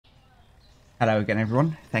Hello again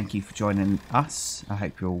everyone, thank you for joining us, I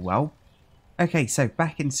hope you're all well. Okay, so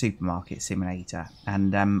back in Supermarket Simulator,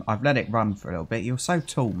 and I've let it run for a little bit. You're so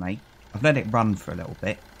tall, mate. I've let it run for a little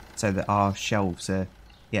bit so that our shelves are,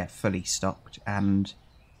 fully stocked, and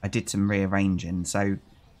I did some rearranging, so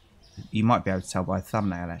you might be able to tell by the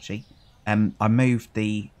thumbnail actually. I moved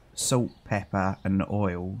the salt, pepper and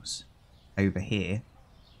oils over here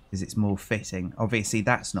because it's more fitting. Obviously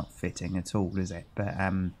that's not fitting at all, is it? But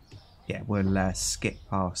yeah, we'll skip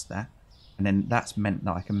past that. And then that's meant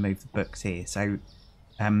that I can move the books here. So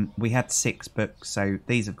we had 6 books, so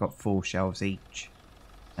these have got 4 shelves each.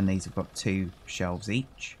 And these have got 2 shelves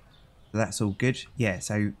each. So that's all good. Yeah,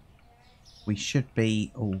 so we should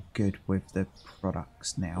be all good with the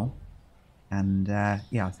products now. And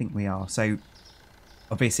yeah, I think we are. So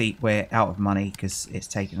obviously we're out of money because it's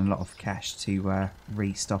taken a lot of cash to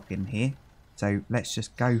restock in here. So let's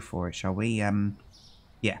just go for it, shall we?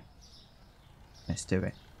 Yeah, let's do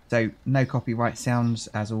it. So no copyright sounds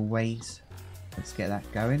as always. Let's get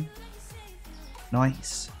that going.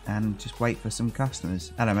 Nice. And just wait for some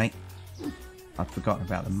customers. Hello, mate. I'd forgotten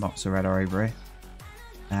about the mozzarella over here.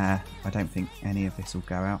 I don't think any of this will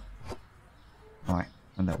go out. Alright,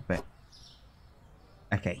 a little bit.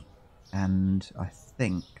 Okay. And I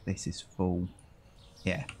think this is full.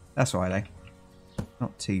 Yeah, that's all right though.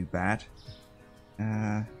 Not too bad.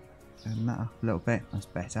 Turn that up a little bit. That's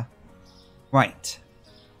better. Right.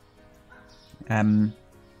 So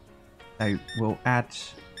we'll add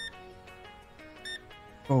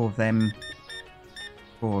 4 of them,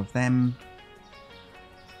 4 of them,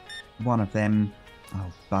 1 of them.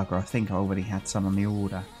 Oh bugger, I think I already had some on the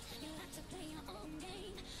order.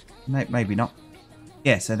 No, maybe not.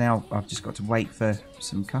 Yeah, so now I've just got to wait for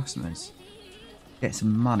some customers. Get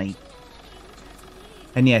some money.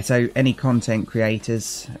 And yeah, so any content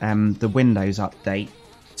creators, the Windows update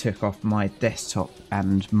took off my desktop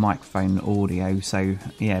and microphone audio, so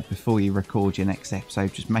yeah, before you record your next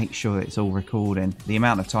episode, just make sure it's all recording. The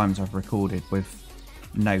amount of times I've recorded with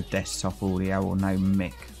no desktop audio or no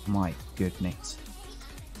mic, my goodness.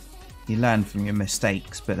 You learn from your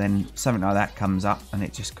mistakes, but then something like that comes up and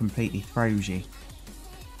it just completely throws you.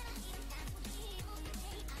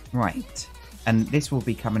 Right, and this will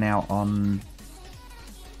be coming out on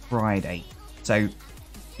Friday, so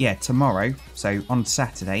yeah, tomorrow, so on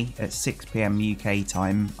Saturday at 6 PM UK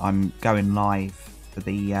time, I'm going live for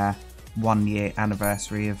the 1 year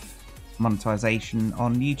anniversary of monetization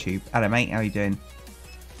on YouTube. Hello mate, how you doing?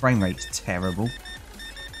 Frame rate's terrible.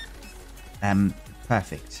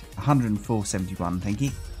 Perfect. 104.71, thank you.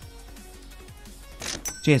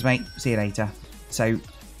 Cheers mate, see you later. So,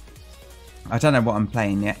 I don't know what I'm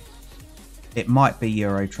playing yet. It might be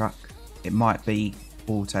Euro Truck. It might be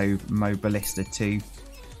Auto Mobilista 2.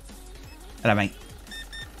 Hello mate.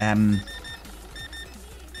 I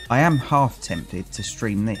am half tempted to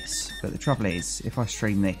stream this, but the trouble is, if I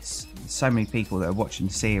stream this, there's so many people that are watching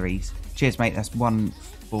the series. Cheers mate, that's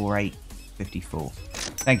 148.54.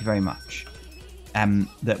 Thank you very much.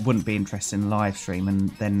 That wouldn't be interested in live stream, and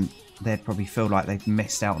then they'd probably feel like they've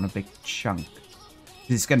missed out on a big chunk.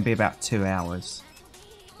 It's going to be about 2 hours.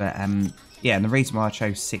 But yeah, and the reason why I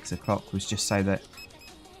chose 6 o'clock was just so that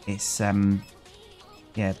it's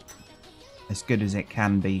yeah, as good as it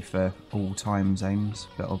can be for all time zones,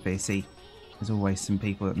 but obviously there's always some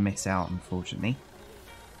people that miss out, unfortunately.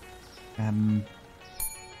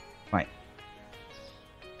 Right,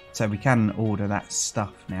 so we can order that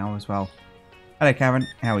stuff now as well. Hello Karen,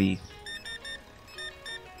 how are you?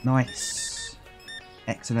 Nice,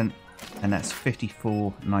 excellent. And that's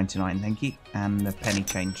 54.99, thank you. And the penny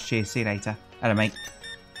change. Cheers, see you later. Hello mate.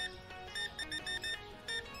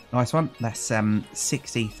 Nice one. That's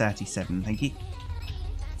 60.37, thank you.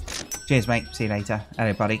 Cheers mate, see you later.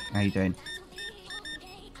 Hello buddy, how you doing?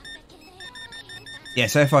 Yeah,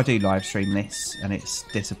 so if I do live stream this and it's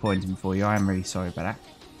disappointing for you, I am really sorry about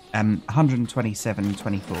that.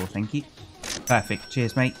 127.24, thank you. Perfect,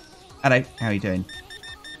 cheers mate. Hello, how you doing?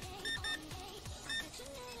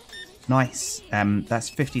 Nice.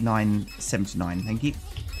 That's 59.79, thank you.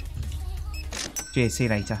 Cheers, see you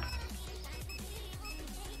later.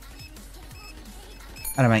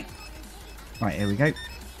 Hello mate. Right, here we go.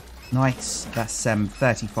 Nice. That's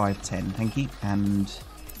 35.10, thank you. And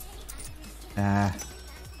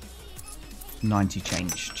 90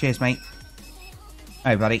 change. Cheers mate.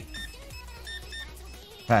 Oh buddy.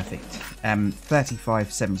 Perfect.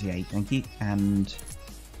 35.78, thank you. And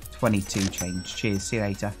 22 change. Cheers, see you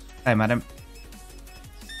later. Hey madam.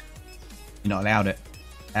 You're not allowed it.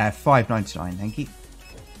 5.99, thank you.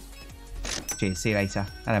 Cheers, see you later.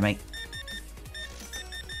 Hello mate.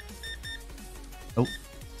 Oh.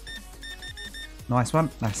 Nice one.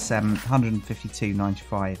 That's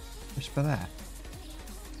 152.95 just for that.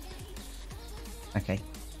 Okay.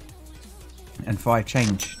 And 5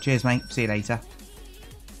 change. Cheers, mate. See you later.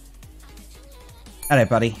 Hello,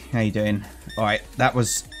 buddy. How you doing? Alright, that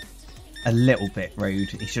was a little bit rude.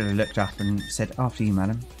 He should have looked up and said, after you,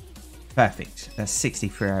 madam. Perfect. That's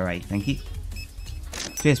 63.08. Thank you.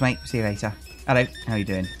 Cheers, mate. See you later. Hello. How you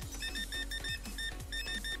doing?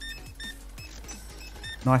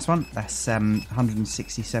 Nice one. That's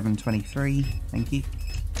 167.23. Thank you.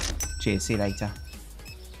 Cheers. See you later.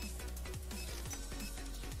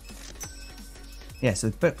 Yeah, so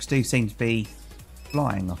the books do seem to be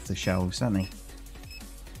flying off the shelves, don't they?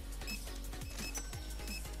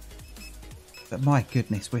 But my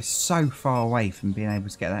goodness, we're so far away from being able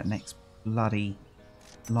to get that next bloody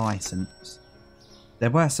license.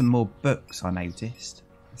 There were some more books I noticed.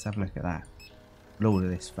 Let's have a look at that. We'll order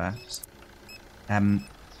this first.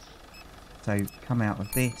 So come out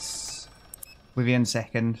of this. With you in a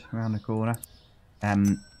second, around the corner. I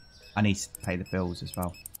need to pay the bills as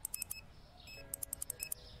well.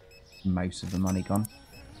 Most of the money gone.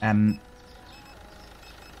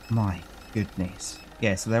 My goodness.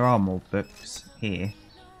 Yeah, so there are more books here.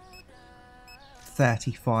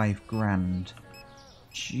 35 grand.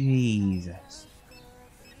 Jesus.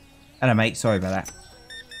 Hello, mate. Sorry about that.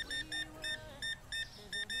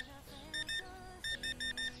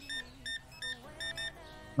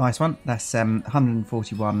 Nice one. That's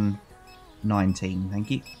 141.19. Thank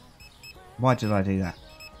you. Why did I do that?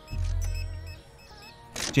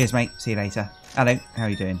 Cheers, mate. See you later. Hello. How are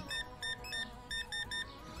you doing?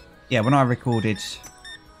 Yeah, when I recorded,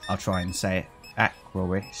 I'll try and say it.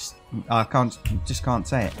 Aquarist. I just can't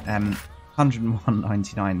say it.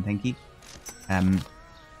 101.99. Thank you.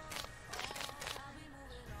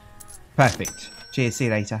 Perfect. Cheers. See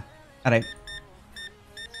you later. Hello.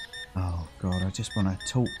 Oh god, I just want to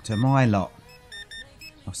talk to my lot.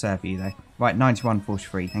 I'll serve you though. Right,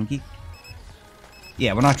 91.43. Thank you.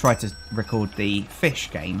 Yeah, when I tried to record the fish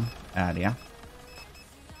game earlier,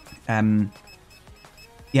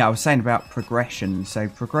 yeah, I was saying about progression. So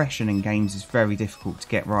progression in games is very difficult to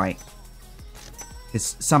get right.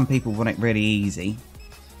 Because some people want it really easy,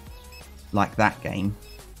 like that game.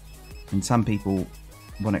 And some people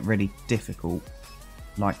want it really difficult,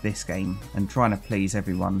 like this game. And trying to please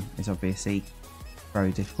everyone is obviously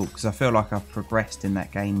very difficult. Because I feel like I've progressed in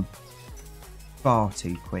that game far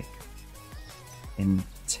too quick. In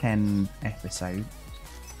 10 episodes.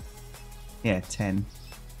 Yeah, 10.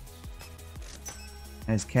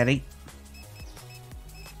 There's Kelly.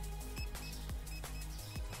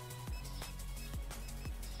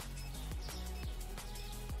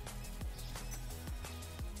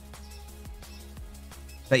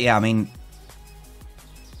 But yeah, I mean,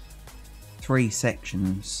 3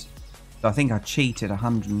 sections. So I think I cheated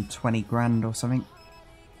 120 grand or something.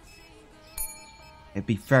 It'd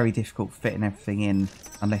be very difficult fitting everything in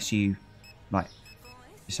unless you, like,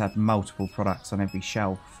 just had multiple products on every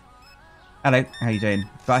shelf. Hello, how you doing?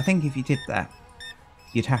 But I think if you did that,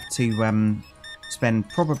 you'd have to spend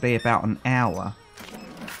probably about an hour.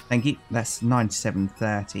 Thank you. That's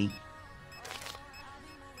 97.30.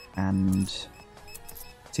 And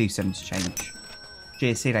 2 cents change.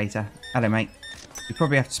 Cheers, see you later. Hello, mate. You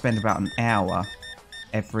probably have to spend about an hour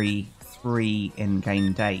every 3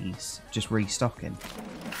 in-game days just restocking.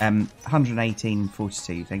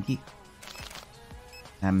 118.42, thank you.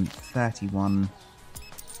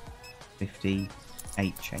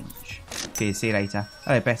 31.58 change. Cheers, see you later.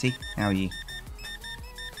 Hello, Betty. How are you?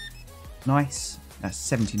 Nice. That's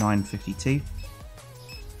 79.52.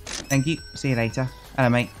 Thank you. See you later. Hello,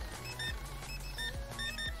 mate.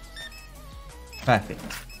 Perfect.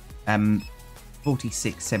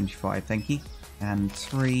 46.75. Thank you. And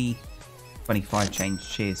 3.25 change.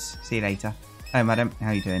 Cheers. See you later. Hello, madam. How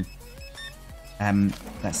are you doing?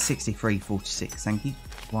 That's 63.46. Thank you.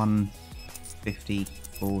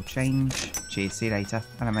 1.54 change. Cheers. See you later.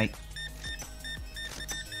 Hello, mate.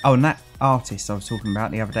 Oh, and that artist I was talking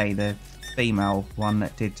about the other day, the female one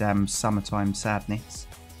that did Summertime Sadness,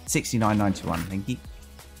 69.91. Thank you.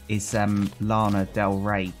 Is Lana Del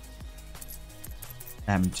Rey.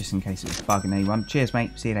 Just in case it was bugging anyone. Cheers,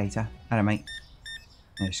 mate. See you later. Hello, mate.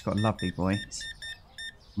 Yeah, she's got a lovely voice.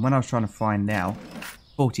 When I was trying to find out,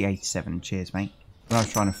 40.87. Cheers, mate. When I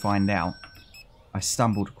was trying to find out, I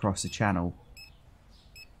stumbled across a channel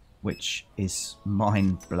which is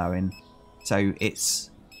mind-blowing. So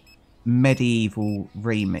it's medieval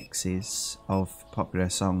remixes of popular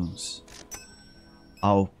songs.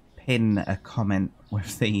 I'll pin a comment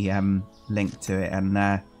with the link to it, and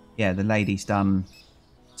yeah, the lady's done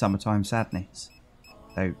Summertime Sadness.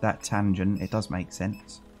 So that tangent, it does make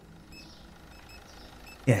sense.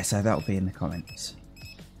 Yeah, so that'll be in the comments.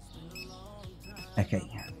 Okay,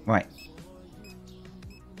 right.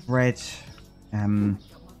 Red.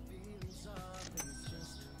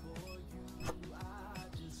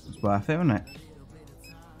 It's worth it, isn't it?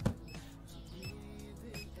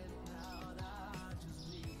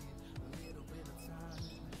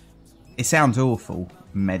 It sounds awful,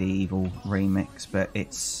 medieval remix, but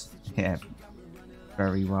it's, yeah,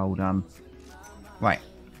 very well done. Right.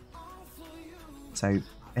 So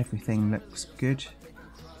everything looks good.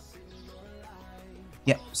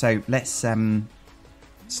 Yep, so let's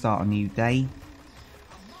start a new day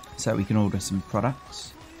so we can order some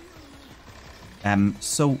products.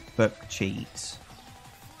 Salt, book, cheese.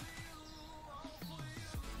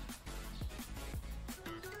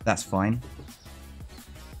 That's fine.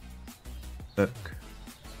 Book.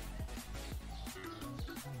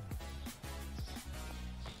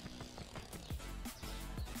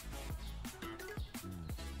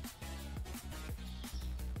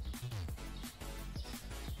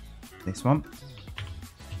 This one.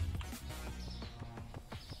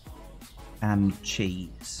 And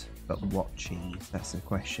cheese. But what cheese? That's the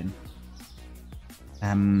question.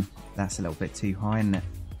 That's a little bit too high, isn't it?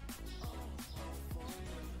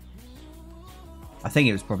 I think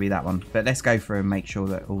it was probably that one. But let's go through and make sure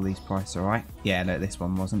that all these prices are right. Yeah, no, this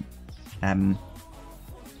one wasn't. Let's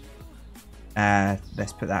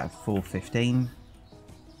put that at 4.15.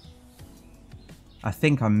 I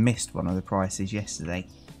think I missed one of the prices yesterday.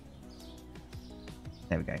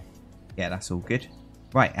 There we go. Yeah, that's all good.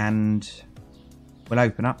 Right, and we'll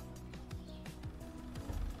open up.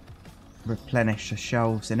 Replenish the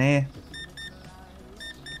shelves in here.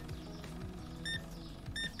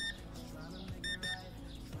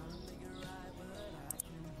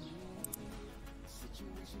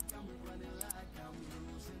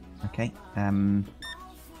 Okay.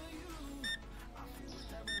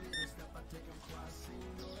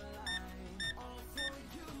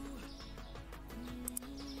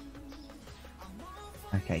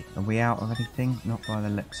 Okay, are we out of anything? Not by the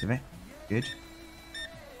looks of it. Good.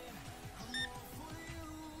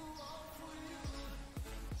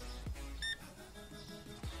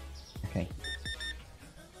 Okay.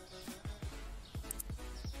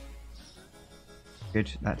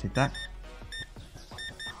 Good, that did that.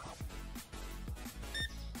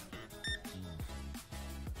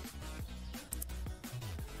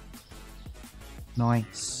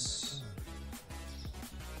 Nice.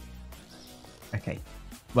 Okay.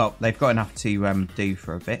 Well, they've got enough to do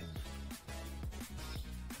for a bit.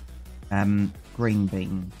 Green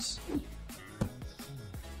beans.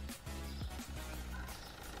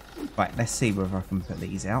 Right, let's see whether I can put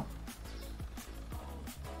these out.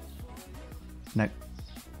 Nope.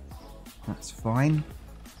 That's fine.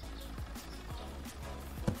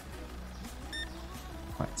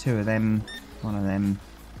 Right, 2 of them, 1 of them.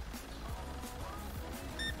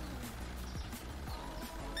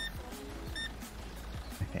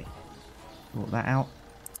 Okay. Sort that out.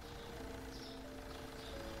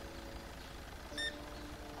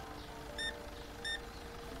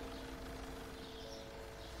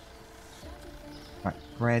 Right,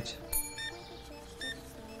 bread.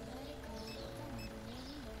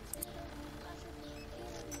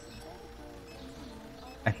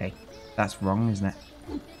 Okay, that's wrong, isn't it?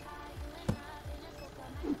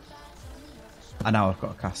 I know I've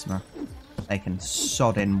got a customer. They can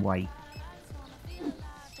sod in wait.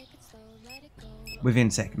 Within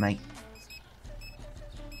a sec, mate.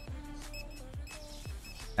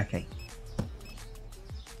 Okay.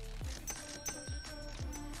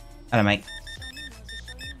 Hello, mate.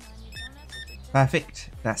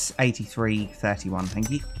 Perfect. That's 83.31.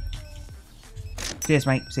 Thank you. Cheers,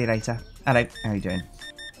 mate. See you later. Hello. How are you doing?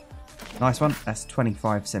 Nice one. That's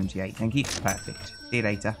 25.78. Thank you. Perfect. See you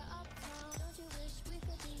later.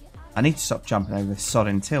 I need to stop jumping over the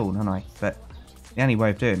sodding till, don't I? But the only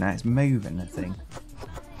way of doing that is moving the thing.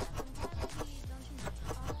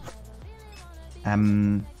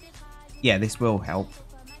 Yeah, this will help.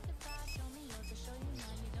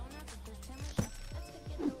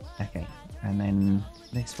 Okay, and then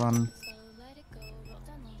this one.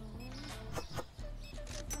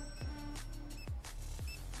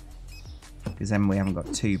 Because then we haven't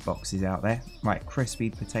got 2 boxes out there. Right,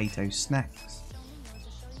 crispy potato snacks.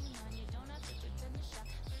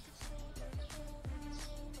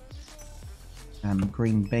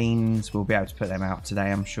 Green beans, we'll be able to put them out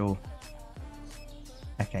today, I'm sure.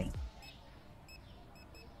 Okay.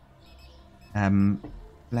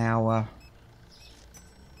 Flour.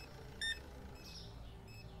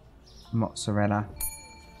 Mozzarella.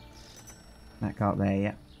 That go up there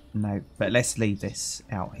yet? No. But let's leave this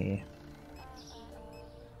out here.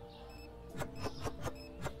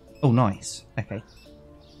 Oh, nice. Okay.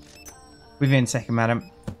 Within a second, madam.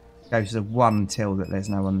 Go to the one till that there's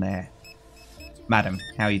no one there. Madam,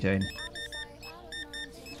 how are you doing?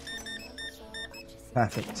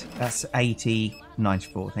 Perfect. That's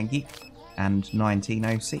 80.94, thank you. And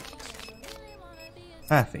 19.06.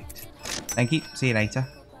 Perfect. Thank you. See you later.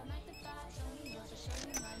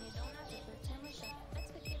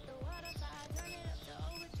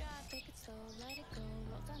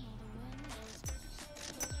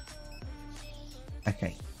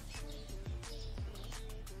 Okay.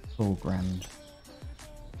 £4,000.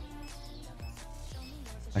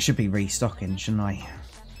 I should be restocking, shouldn't I?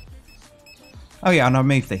 Oh yeah, and I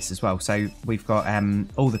moved this as well. So we've got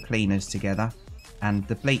all the cleaners together and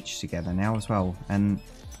the bleach together now as well. And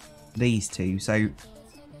these two. So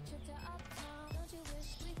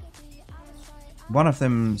one of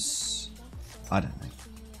them's, I don't know,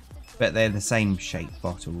 but they're the same shape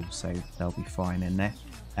bottles, so they'll be fine in there.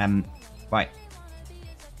 Right.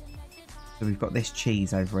 So we've got this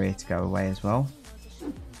cheese over here to go away as well.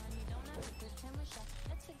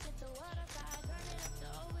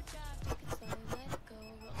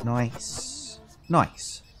 Nice.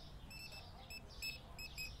 Nice.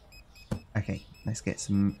 Okay, let's get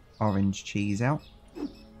some orange cheese out.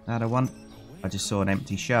 Another one. I just saw an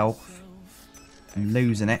empty shelf. I'm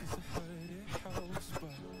losing it.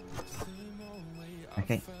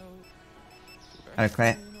 Okay. Hello,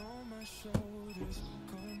 Claire.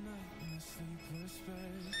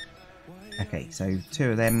 Okay, so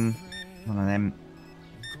 2 of them, 1 of them,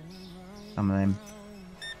 some of them.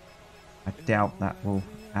 I doubt that will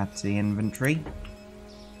add to the inventory.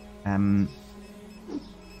 That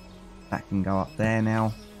can go up there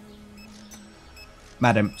now.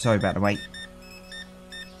 Madam, sorry about the wait.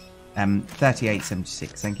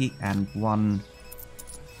 38.76, thank you, and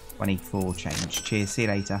 1.24 change. Cheers, see you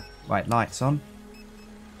later. Right, lights on.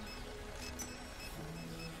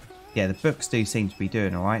 Yeah, the books do seem to be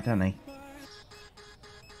doing alright, don't they?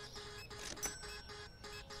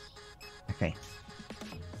 Okay.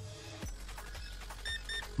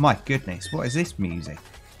 My goodness, what is this music?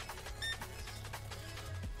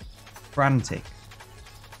 Frantic.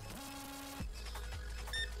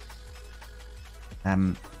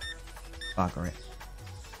 Bugger it.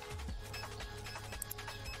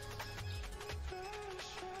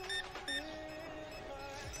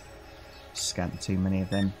 Scanned too many of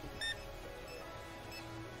them.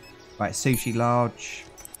 Right, sushi large.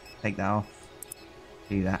 Take that off.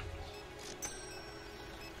 Do that.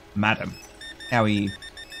 Madam, how are you?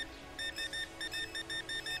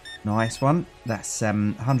 Nice one. That's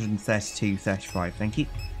 132.35. Thank you.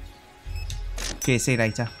 Cheers. See you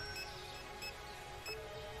later.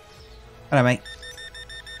 Hello, mate.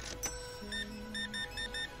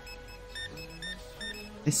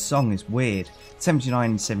 This song is weird.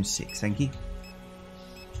 79.76. Thank you.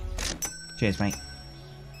 Cheers, mate.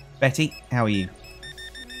 Betty, how are you?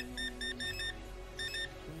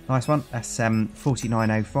 Nice one. That's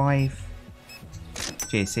 49.05.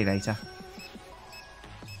 Cheers. See you later.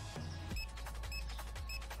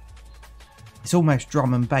 It's almost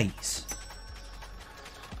drum and bass.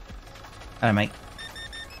 Hello, mate.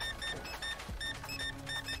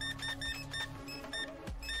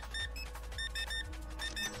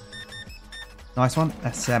 Nice one.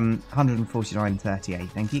 That's 149.38.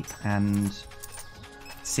 Thank you. And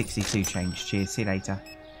 62 change. Cheers. See you later.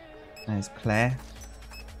 There's Claire.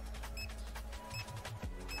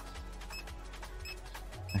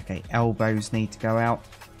 Okay, elbows need to go out.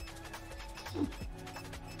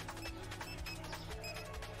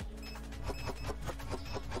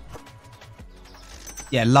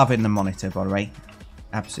 Yeah, loving the monitor, by the way.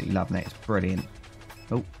 Absolutely loving it. It's brilliant.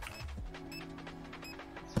 Oh.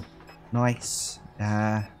 Nice.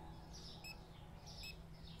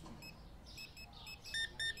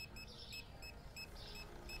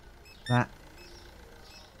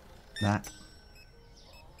 That.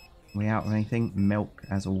 We out of anything? Milk,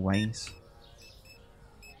 as always.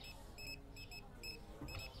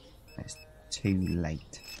 It's too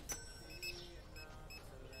late.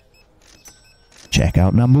 Check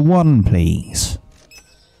out number 1, please.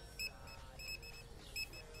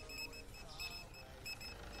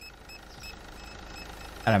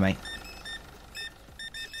 Hello, mate.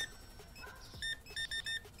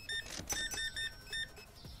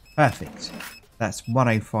 Perfect. That's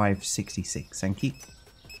 105.66. Thank you.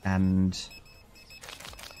 And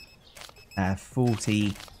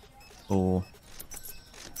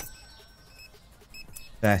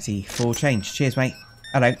 44.34 change. Cheers, mate.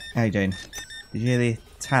 Hello. How you doing? Did you hear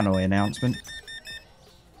tannoy announcement.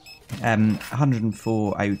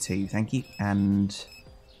 104.02, thank you, and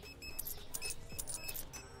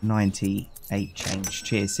 98 change.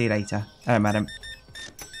 Cheers, see you later. Oh, madam.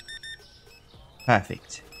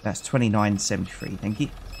 Perfect. That's 29.73, thank you.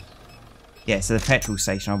 Yeah, so the petrol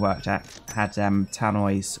station I worked at had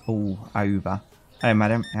tannoys all over. Hello,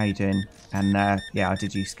 madam. How you doing? And yeah, I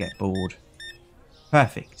did used to get bored.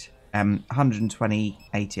 Perfect.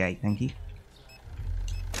 120.88, thank you.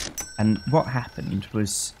 And what happened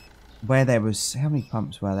was, where there was, how many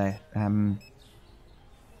pumps were there?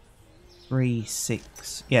 3,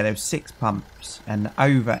 6. Yeah, there were 6 pumps, and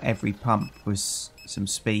over every pump was some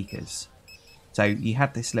speakers. So you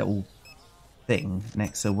had this little thing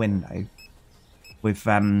next to the window with,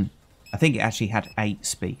 I think it actually had 8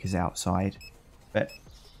 speakers outside. But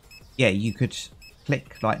yeah, you could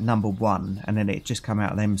click like number 1, and then it just come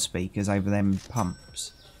out of them speakers over them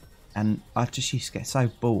pumps. And I just used to get so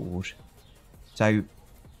bored. So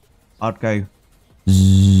I'd go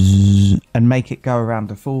and make it go around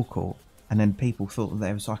the forecourt, and then people thought that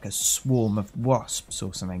there was like a swarm of wasps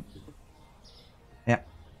or something. Yeah.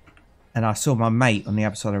 And I saw my mate on the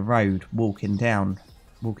other side of the road walking down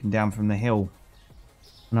from the hill.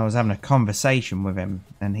 And I was having a conversation with him,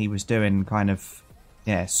 and he was doing kind of,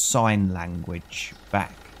 yeah, sign language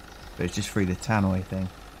back. But it's just through the tannoy thing.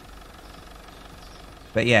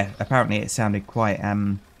 But yeah, apparently it sounded quite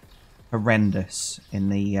horrendous in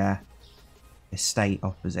the estate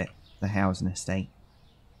opposite, the housing estate.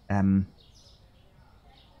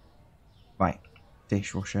 Right,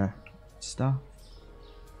 dishwasher stuff.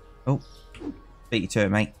 Oh, beat you to it,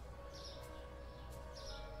 mate.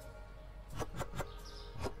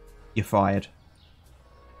 You're fired.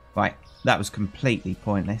 Right, that was completely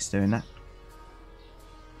pointless doing that.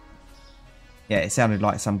 Yeah, it sounded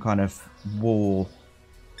like some kind of war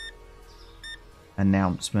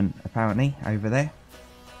announcement, apparently, over there.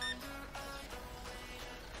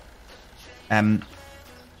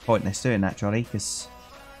 Pointless doing that, Jolly, because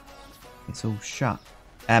it's all shut.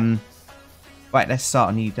 Right, let's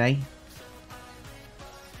start a new day.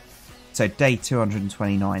 So day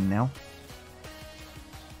 229 now.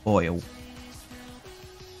 Oil.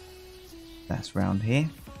 That's round here.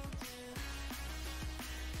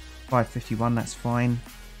 551, that's fine.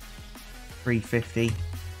 350.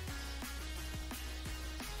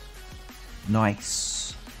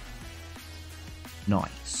 Nice.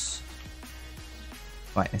 Nice.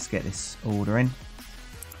 Right, let's get this order in.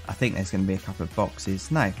 I think there's going to be a couple of boxes.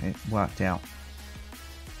 No, it worked out.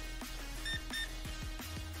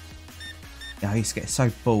 I used to get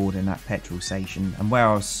so bored in that petrol station, and where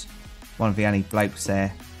I was one of the only blokes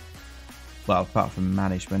there, well, apart from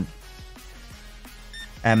management,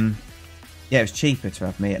 yeah, it was cheaper to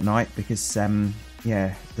have me at night because,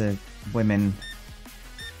 yeah, the women,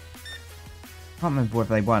 I can't remember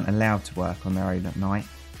whether they weren't allowed to work on their own at night.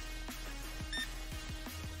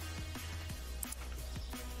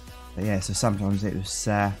 But yeah, so sometimes it was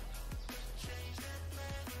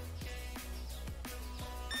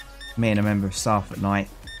me and a member of staff at night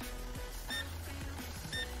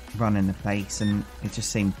running the place, and it just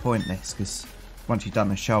seemed pointless because once you've done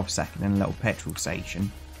the shelf stacking in a little petrol station,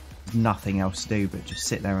 there's nothing else to do but just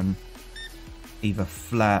sit there and either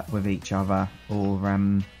flirt with each other or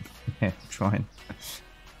yeah, try and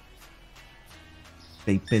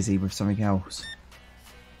be busy with something else.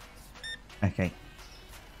 Okay.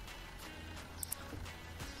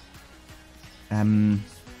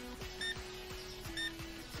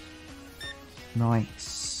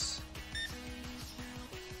 Nice.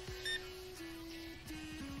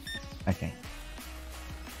 Okay.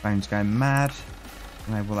 Phone's going mad. I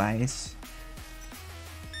don't know what that is.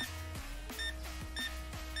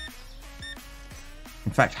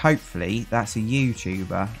 In fact, hopefully, that's a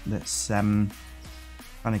YouTuber that's kind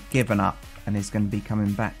of given up and is going to be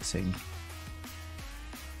coming back soon.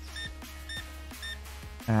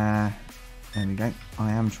 There we go.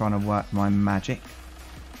 I am trying to work my magic.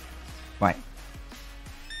 Right.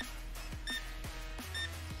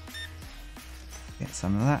 Get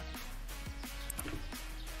some of that.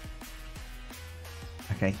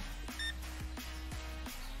 Okay.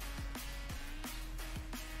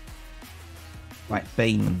 Right,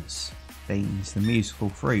 beans. Beans, the musical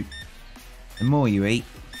fruit. The more you eat.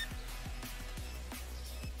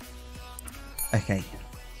 Okay.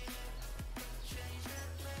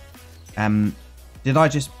 Did I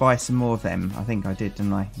just buy some more of them? I think I did,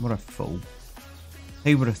 didn't I? What a fool.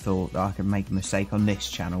 Who would have thought that I could make a mistake on this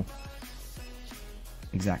channel?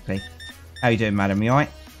 Exactly. How you doing, madam? You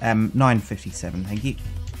alright? 9:57, thank you.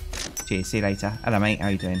 Cheers, see you later. Hello, mate. How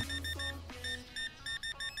you doing?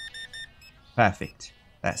 Perfect.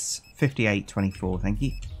 That's 58.24. Thank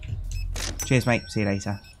you. Cheers, mate. See you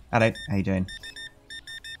later. Hello. How you doing?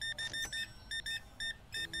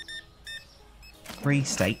 3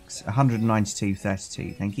 steaks.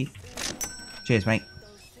 192.32. Thank you. Cheers, mate.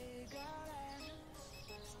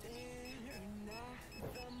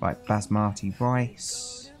 Right, basmati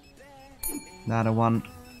rice. Another one.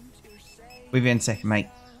 We'll be in a second, mate.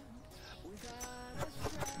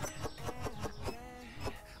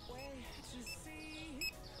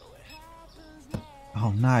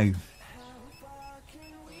 Oh no.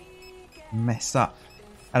 Messed up.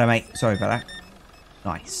 Hello, mate. Sorry about that.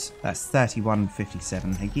 Nice. That's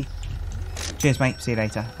 31.57. Thank you. Cheers, mate. See you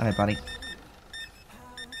later. Hello, buddy.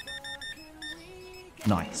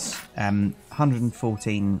 Nice.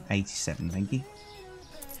 114.87. Thank you.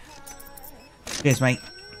 Cheers, mate.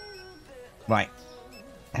 Right.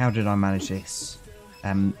 How did I manage this?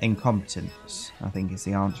 Incompetence, I think is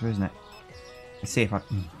the answer, isn't it? Let's see if I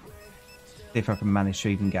can manage to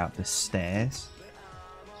even get up the stairs.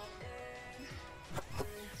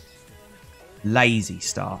 Lazy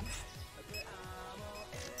staff.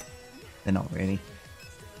 They're not really.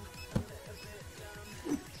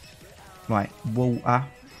 Right, water.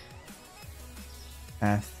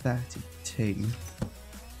 32.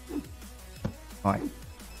 Right.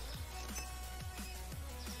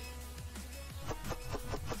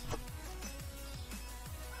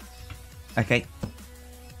 Okay.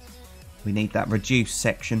 We need that reduced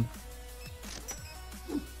section.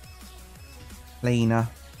 Cleaner.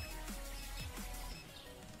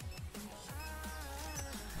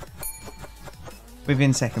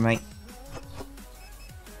 Within a second, mate.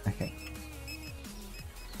 Okay.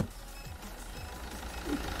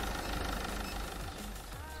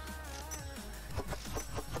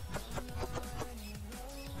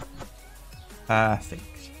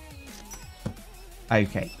 Perfect.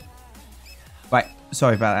 Okay. Right,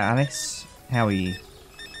 sorry about that, Alice. How are you?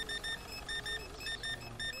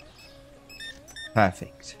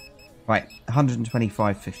 Perfect. Right,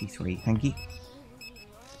 125.53. Thank you.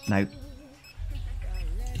 No.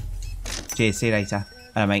 Cheers, see you later.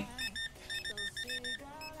 Hello, mate.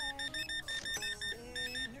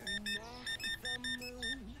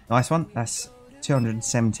 Nice one. That's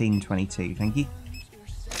 217.22. Thank you.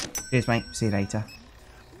 Cheers, mate. See you later.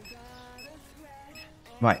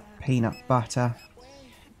 Right, peanut butter.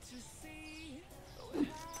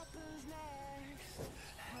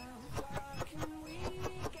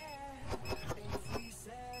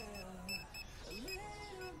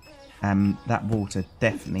 That water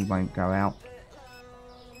definitely won't go out.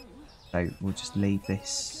 So we'll just leave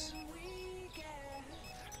this.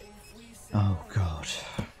 Oh god.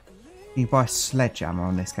 Can you buy a sledgehammer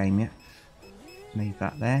on this game yet? Leave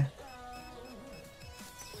that there.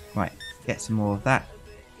 Right, get some more of that.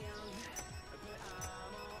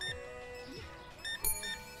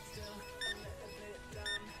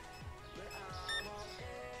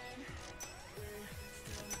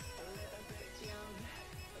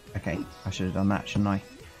 Okay, I should have done that, shouldn't I?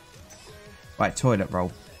 Right, toilet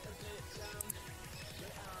roll.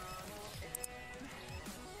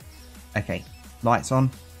 Okay, lights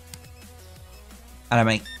on. Hello,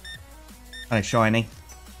 mate. Hello, shiny.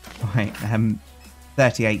 Right,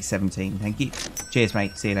 38.17. Thank you. Cheers,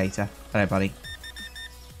 mate. See you later. Hello, buddy.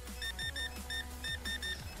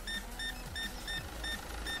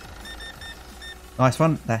 Nice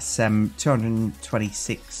one. That's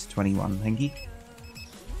 226.21. Thank you.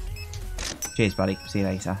 Cheers, buddy. See you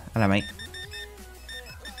later. Hello, mate.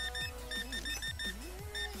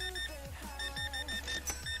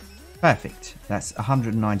 Perfect. That's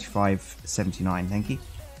 195.79. Thank you.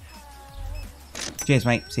 Cheers,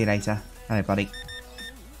 mate. See you later. Hello, buddy.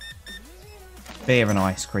 Beer and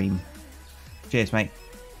ice cream. Cheers, mate.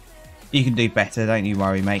 You can do better. Don't you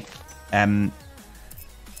worry, mate.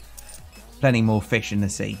 Plenty more fish in the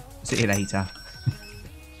sea. See you later.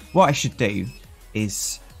 What I should do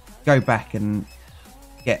is go back and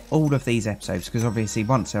get all of these episodes, because obviously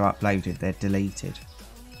once they're uploaded they're deleted.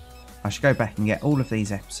 I should go back and get all of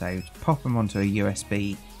these episodes, pop them onto a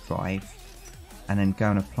USB drive, and then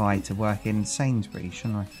go and apply to work in Sainsbury's,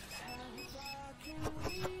 shouldn't I?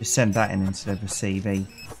 Just send that in instead of a CV.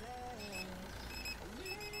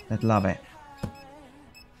 They'd love it.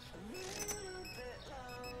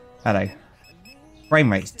 Hello.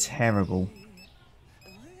 Frame rate's terrible.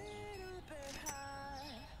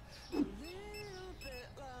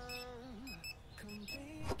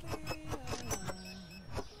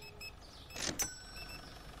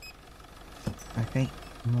 Okay,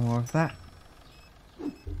 more of that.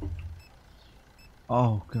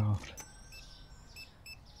 Oh god.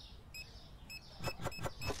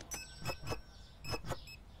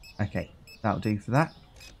 That'll do for that.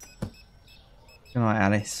 Good night,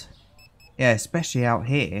 Alice. Yeah, especially out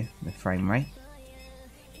here, the frame rate.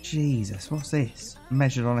 Jesus, what's this?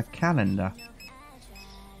 Measured on a calendar.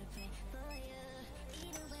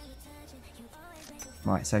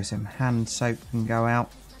 Right, so some hand soap can go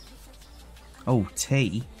out. Oh,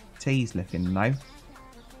 tea. Tea's looking low.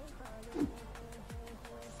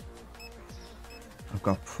 I've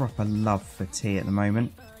got a proper love for tea at the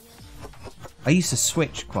moment. I used to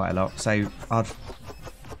switch quite a lot, so I'd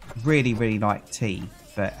really, really like tea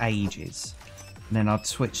for ages. And then I'd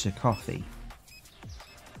switch to coffee.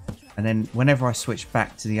 And then whenever I switched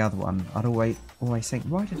back to the other one, I'd always think,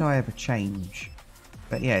 why did I ever change?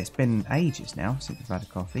 But yeah, it's been ages now since I've had a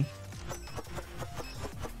coffee.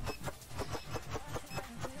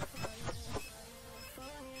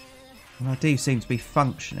 And I do seem to be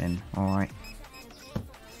functioning alright.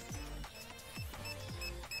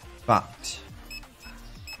 But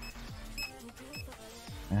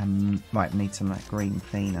might need some of that green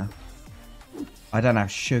cleaner. I don't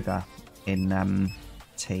have sugar in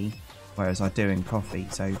tea, whereas I do in coffee,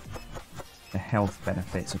 so the health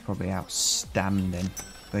benefits are probably outstanding.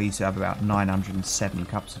 I used to have about 907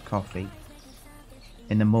 cups of coffee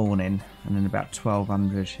in the morning and then about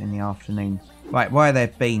 1200 in the afternoon. Right, why are there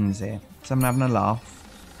beans here? Someone having a laugh?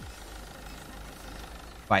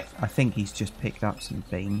 Right, I think he's just picked up some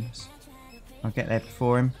beans. I'll get there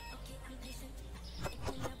before him.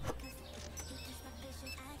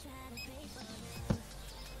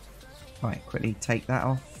 Right, quickly take that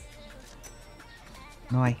off.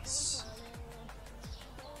 Nice.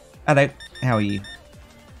 Hello, how are you?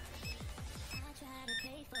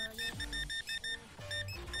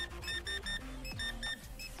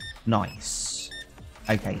 Nice.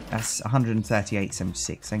 Okay, that's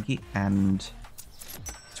 138.76, thank you. And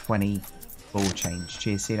 24 change.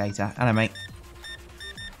 Cheers, see you later. Hello, mate.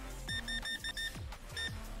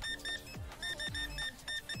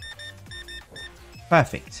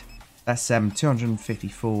 Perfect. That's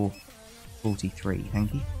 254.43,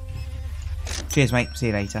 thank you. Cheers, mate. See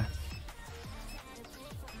you later.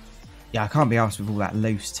 Yeah, I can't be arsed with all that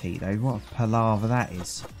loose tea, though. What a palaver that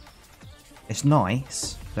is. It's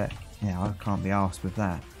nice, but yeah, I can't be arsed with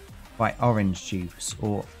that. Right, orange juice,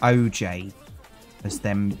 or OJ, as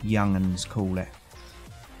them young'uns call it.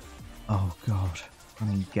 Oh, God.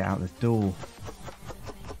 I need to get out the door.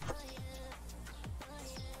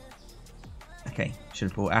 Okay, should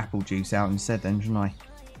have brought apple juice out instead then, shouldn't I?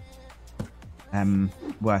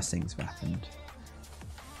 Worse things have happened.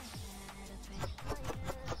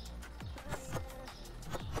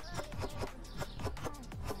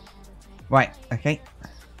 Right, okay.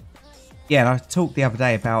 Yeah, and I talked the other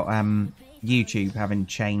day about YouTube having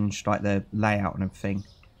changed like the layout and everything.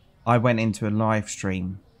 I went into a live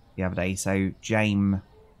stream the other day, so Jame...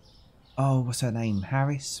 Oh, what's her name?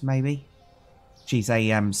 Harris, maybe? She's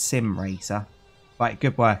a sim racer. Right,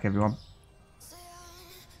 good work, everyone.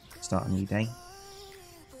 Start a new day.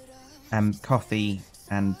 Coffee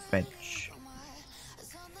and veg.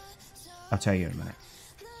 I'll tell you in a minute.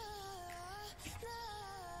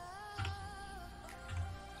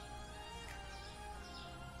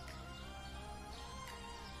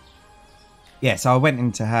 Yeah, so I went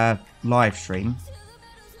into her live stream,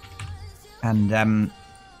 and I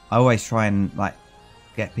always try and like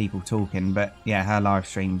get people talking, but yeah, her live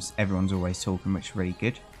streams, everyone's always talking, which is really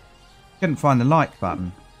good. Couldn't find the like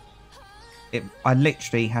button. I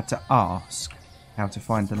literally had to ask how to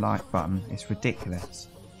find the like button. It's ridiculous.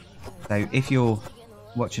 So if you're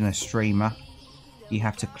watching a streamer, you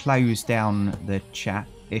have to close down the chat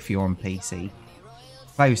if you're on PC.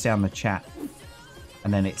 Close down the chat,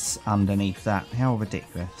 and then it's underneath that. How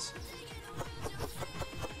ridiculous.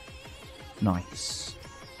 Nice.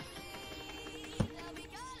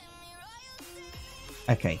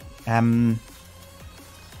 Okay.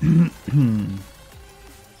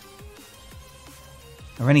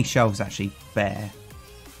 Are any shelves actually bare?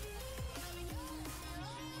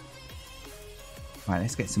 Right,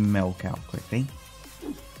 let's get some milk out quickly.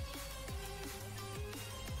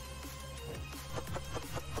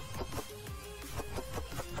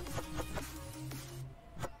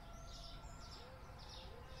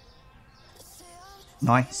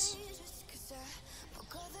 Nice.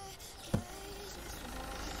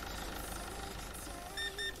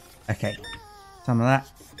 Okay. Some of that.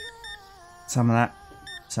 Some of that.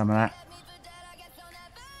 Some of that.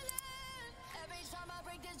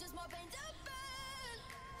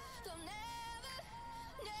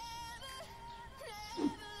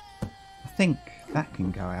 I think that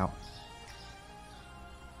can go out.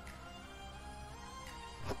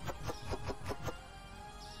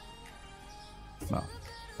 Well,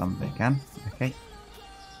 some of it can. Okay.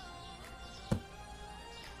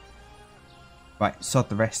 Right, sod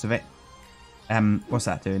the rest of it. What's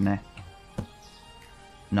that doing there?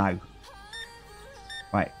 No.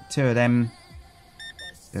 Right, 2 of them.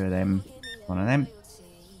 2 of them. 1 of them.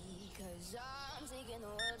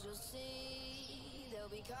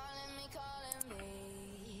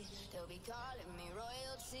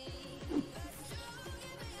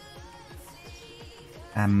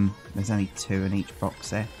 There's only 2 in each box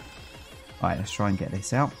there. Right, let's try and get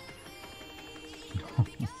this out.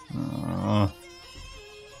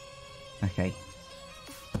 Okay.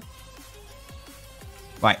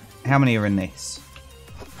 Right, how many are in this?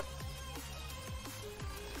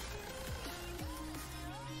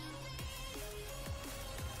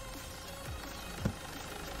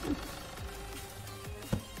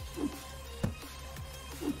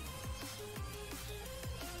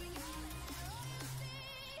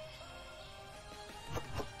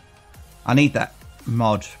 I need that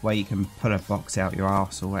mod where you can put a box out your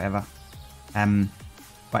arse or whatever.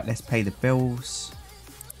 Right, let's pay the bills.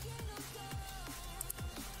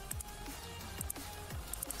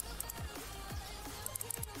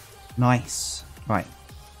 Nice. Right,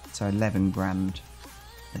 so 11 grand.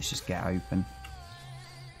 Let's just get open.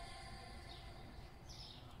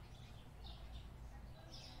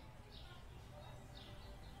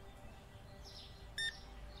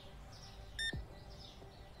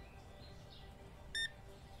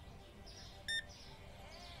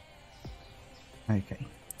 Okay.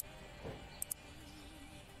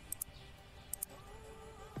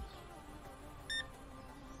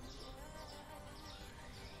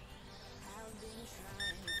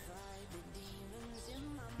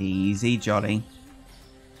 Easy, Johnny.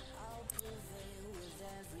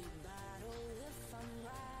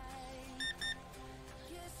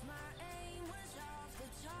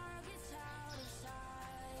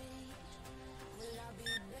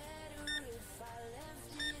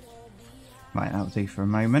 Right, that'll do for a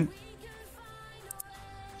moment.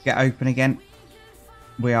 Get open again.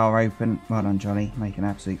 We are open. Well done, Johnny. Make an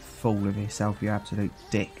absolute fool of yourself, you absolute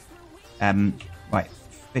dick. Right,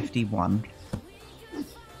 51.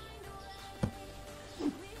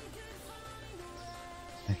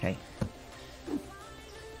 Okay.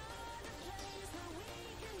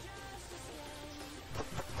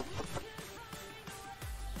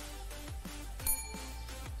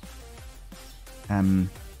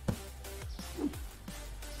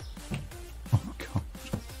 Oh god.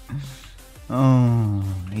 Oh,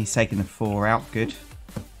 he's taking the 4 out. Good.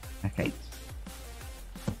 Okay.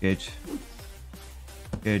 Good.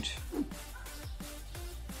 Good.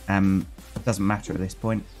 Doesn't matter at this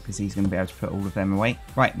point because he's going to be able to put all of them away.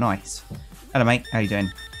 Right, nice. Hello, mate. How you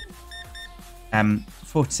doing?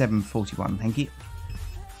 47.41. Thank you.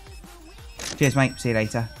 Cheers, mate. See you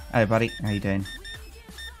later. Hello, buddy. How you doing?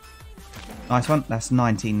 Nice one. That's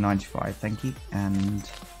 19.95. Thank you. And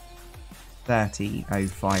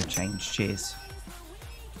 30.05 change. Cheers.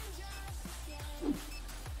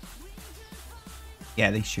 Yeah,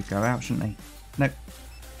 these should go out, shouldn't they? Nope.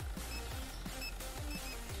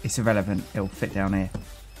 It's irrelevant. It'll fit down here.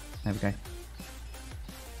 There we go.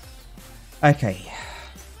 Okay.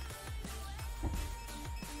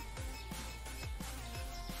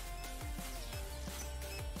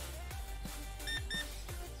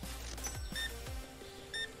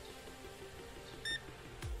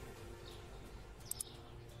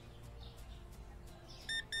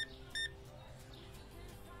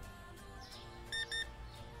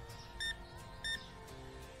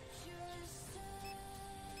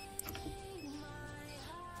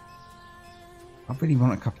 I really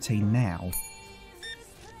want a cup of tea now.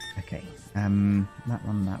 Okay,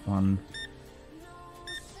 that one.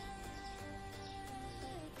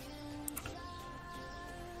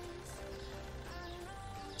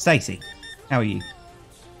 Stacey, how are you?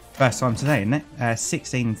 First time today, isn't it?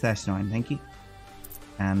 16.39, thank you.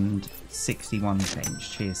 And 61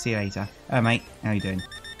 change. Cheers, see you later. Mate, how you doing?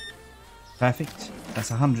 Perfect.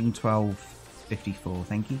 That's 112.54,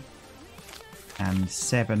 thank you. And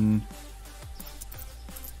 7.46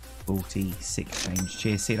 change.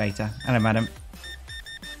 Cheers, see you later. Hello, madam.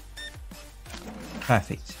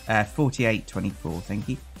 Perfect. 48.24, thank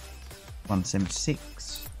you.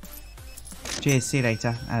 176. Cheers, see you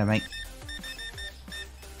later. Hello, mate.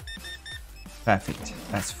 Perfect.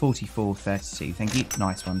 That's 44.32, thank you.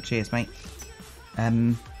 Nice one. Cheers, mate.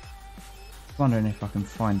 Wondering if I can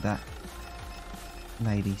find that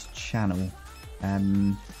lady's channel.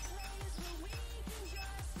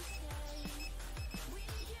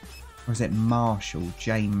 Or is it Marshall?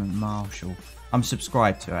 Jane Marshall. I'm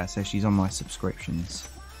subscribed to her, so she's on my subscriptions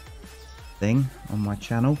thing on my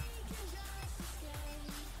channel.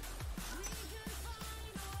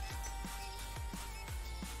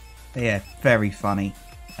 Yeah, very funny.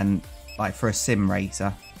 And like for a sim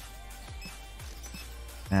racer.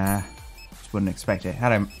 Just wouldn't expect it.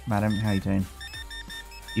 Hello, madam. How you doing?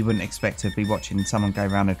 You wouldn't expect to be watching someone go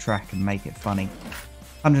around a track and make it funny.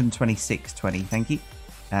 126.20, thank you.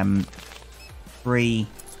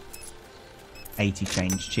 380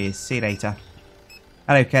 change. Cheers. See you later.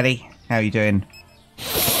 Hello, Kelly. How you doing?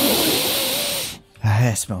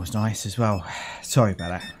 It smells nice as well. Sorry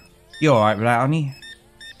about that. You're alright with that, aren't you?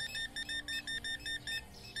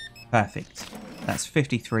 Perfect. That's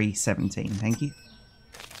 53.17, thank you.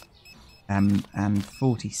 And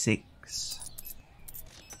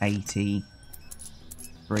 46.80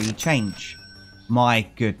 free change. My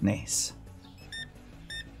goodness.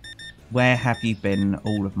 Where have you been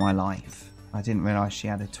all of my life? I didn't realise she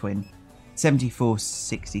had a twin.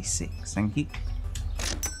 74.66, thank you.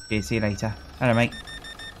 Cheers, see you later. Hello, mate.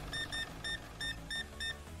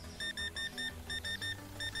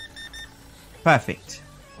 Perfect.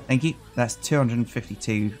 Thank you. That's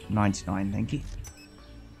 252.99, thank you.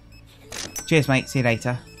 Cheers, mate. See you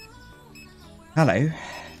later. Hello.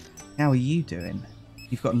 How are you doing?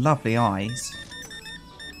 You've got lovely eyes.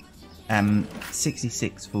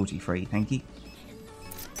 66.43, thank you.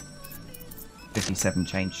 57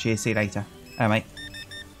 change. Cheers, see you later. Hello, mate.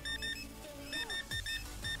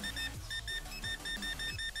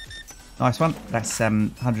 Nice one. That's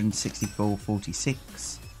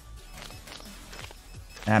 164.46.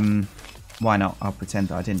 Why not? I'll pretend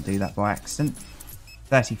that I didn't do that by accident.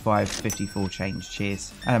 35.54 change.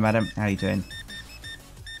 Cheers. Hello, madam. How are you doing?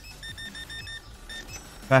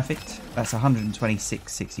 Perfect. That's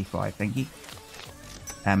 126.65. Thank you.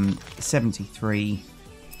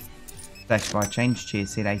 73.35 change. Cheers.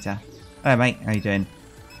 See you later. Hello, mate. How you doing?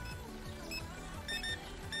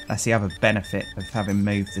 That's the other benefit of having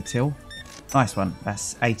moved the till. Nice one.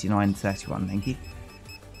 That's 89.31. Thank you.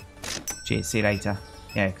 Cheers. See you later.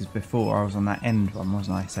 Yeah, because before I was on that end one,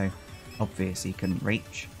 wasn't I? So obviously couldn't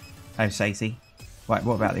reach. Oh, Stacey. Right,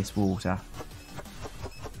 what about this water?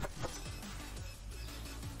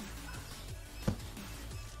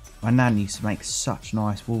 My nan used to make such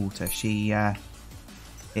nice water. She, it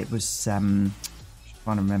was, trying to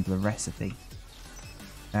remember the recipe.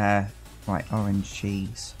 Right, orange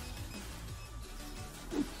cheese.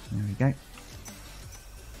 There we go.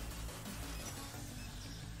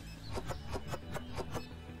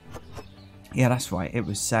 Yeah, that's right. It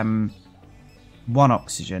was 1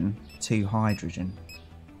 oxygen, 2 hydrogen.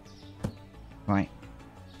 Right.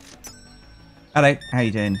 Hello, how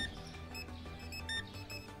you doing?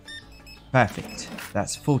 Perfect.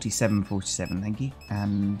 That's 47.47, thank you.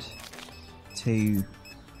 And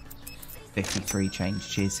 2.53 change.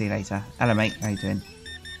 Cheers, see you later. Hello, mate, how you doing?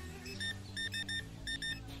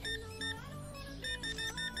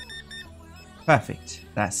 Perfect.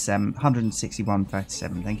 That's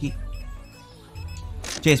 161.37, thank you.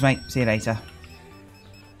 Cheers, mate. See you later.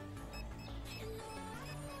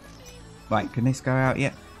 Right, can this go out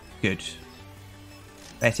yet? Good.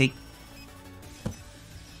 Betty.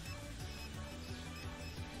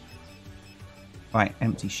 Right,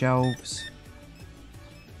 empty shelves.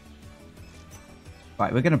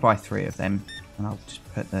 Right, we're going to buy 3 of them. And I'll just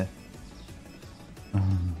put the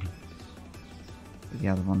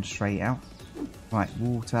other one straight out. Right,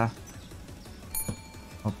 water.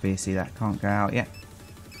 Obviously that can't go out yet.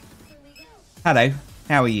 Hello,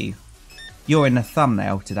 how are you? You're in the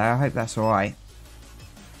thumbnail today, I hope that's alright.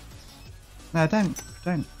 No, don't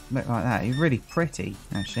look like that. You're really pretty,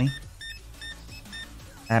 actually.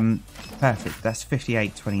 Perfect, that's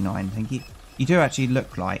 58.29, thank you. You do actually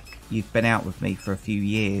look like you've been out with me for a few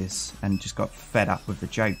years and just got fed up with the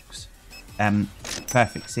jokes.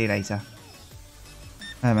 Perfect, see you later.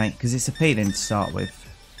 Oh mate, because it's appealing to start with.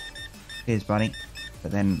 Cheers, buddy.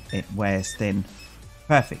 But then it wears thin.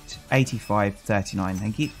 Perfect. 85.39.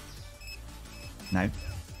 Thank you. No.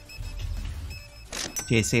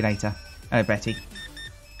 Cheers. See you later. Hello, Betty.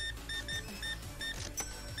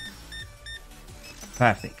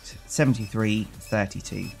 Perfect.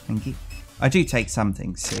 73.32. Thank you. I do take some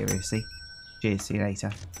things seriously. Cheers. See you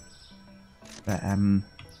later. But,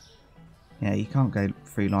 yeah, you can't go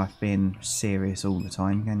through life being serious all the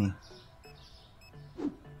time, can you?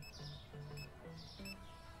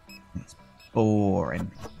 It's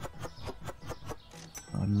boring.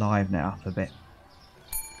 I'll liven it up a bit.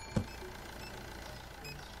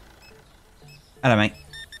 Hello, mate.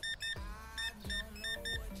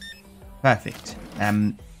 Perfect.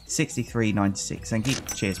 63.96. Thank you.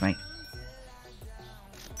 Cheers, mate.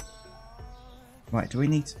 Right, do we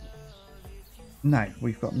need to... No,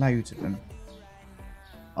 we've got loads of them.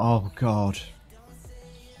 Oh, God.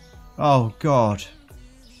 Oh, God.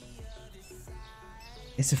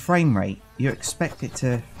 It's a frame rate. You expect it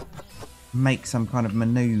to make some kind of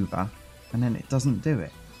maneuver, and then it doesn't do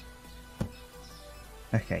it.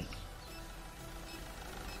 Okay.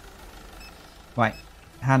 Right.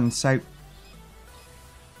 Hand soap.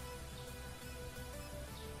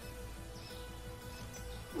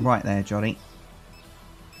 Right there, Johnny.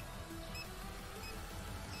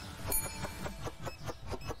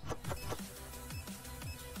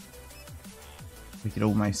 We could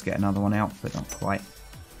almost get another one out, but not quite.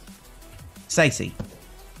 Stacey,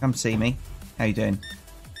 come see me. How you doing?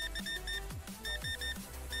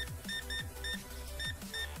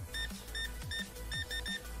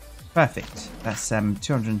 Perfect. That's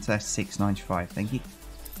 236.95. Thank you.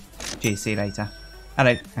 Cheers. See you later.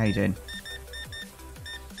 Hello. How you doing?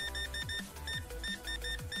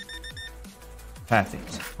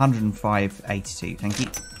 Perfect. 105.82. Thank you.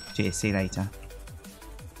 Cheers. See you later.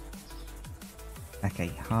 Okay,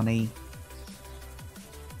 honey.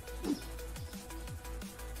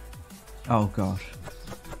 Oh god.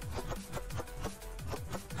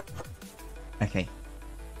 Okay.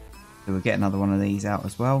 So we'll get another one of these out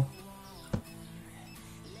as well.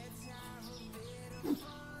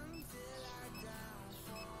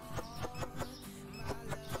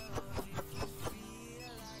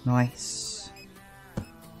 Nice.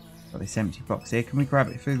 Got this empty box here. Can we grab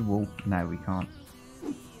it through the wall? No, we can't.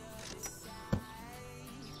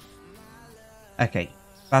 Okay.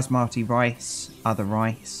 Basmati rice. Other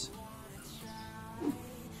rice.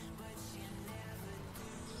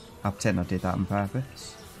 I'll pretend I did that on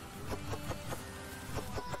purpose.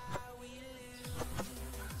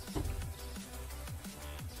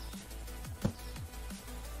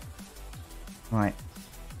 Right.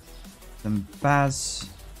 Some baz.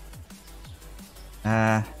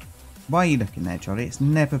 Why are you looking there, Jolly? It's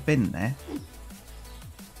never been there.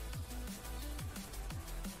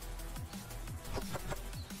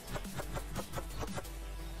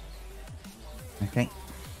 Okay.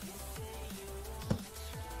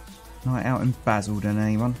 Night out in Basildon,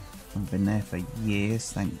 anyone? I've been there for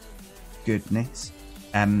years, thank goodness.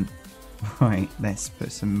 Right, let's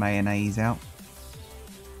put some mayonnaise out.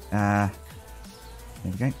 There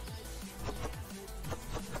we go.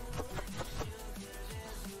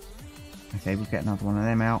 Okay, we'll get another one of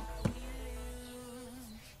them out.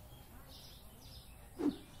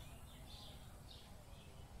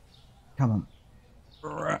 Come on.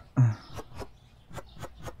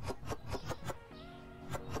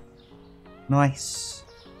 Nice.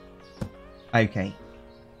 Okay.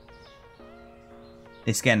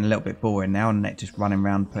 It's getting a little bit boring now, and it just running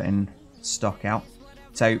around putting stock out.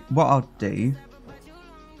 So what I'll do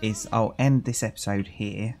is I'll end this episode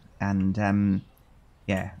here, and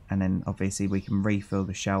yeah, and then obviously we can refill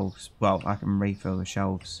the shelves. Well, I can refill the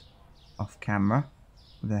shelves off camera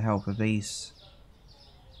with the help of these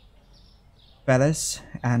fellas.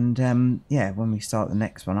 And yeah, when we start the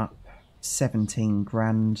next one up, 17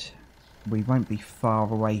 grand, we won't be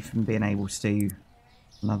far away from being able to do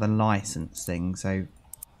another license thing. So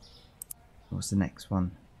what's the next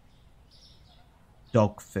one?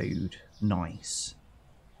 Dog food. Nice.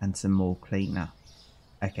 And some more cleaner.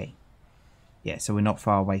 Okay. Yeah, so we're not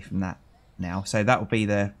far away from that now. So that will be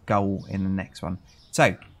the goal in the next one.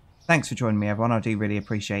 So, thanks for joining me, everyone. I do really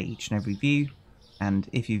appreciate each and every view. And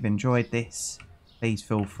if you've enjoyed this, please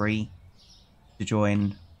feel free to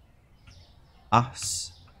join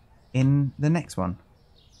us in the next one.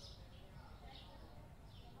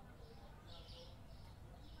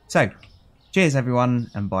 So, cheers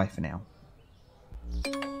everyone, and bye for now.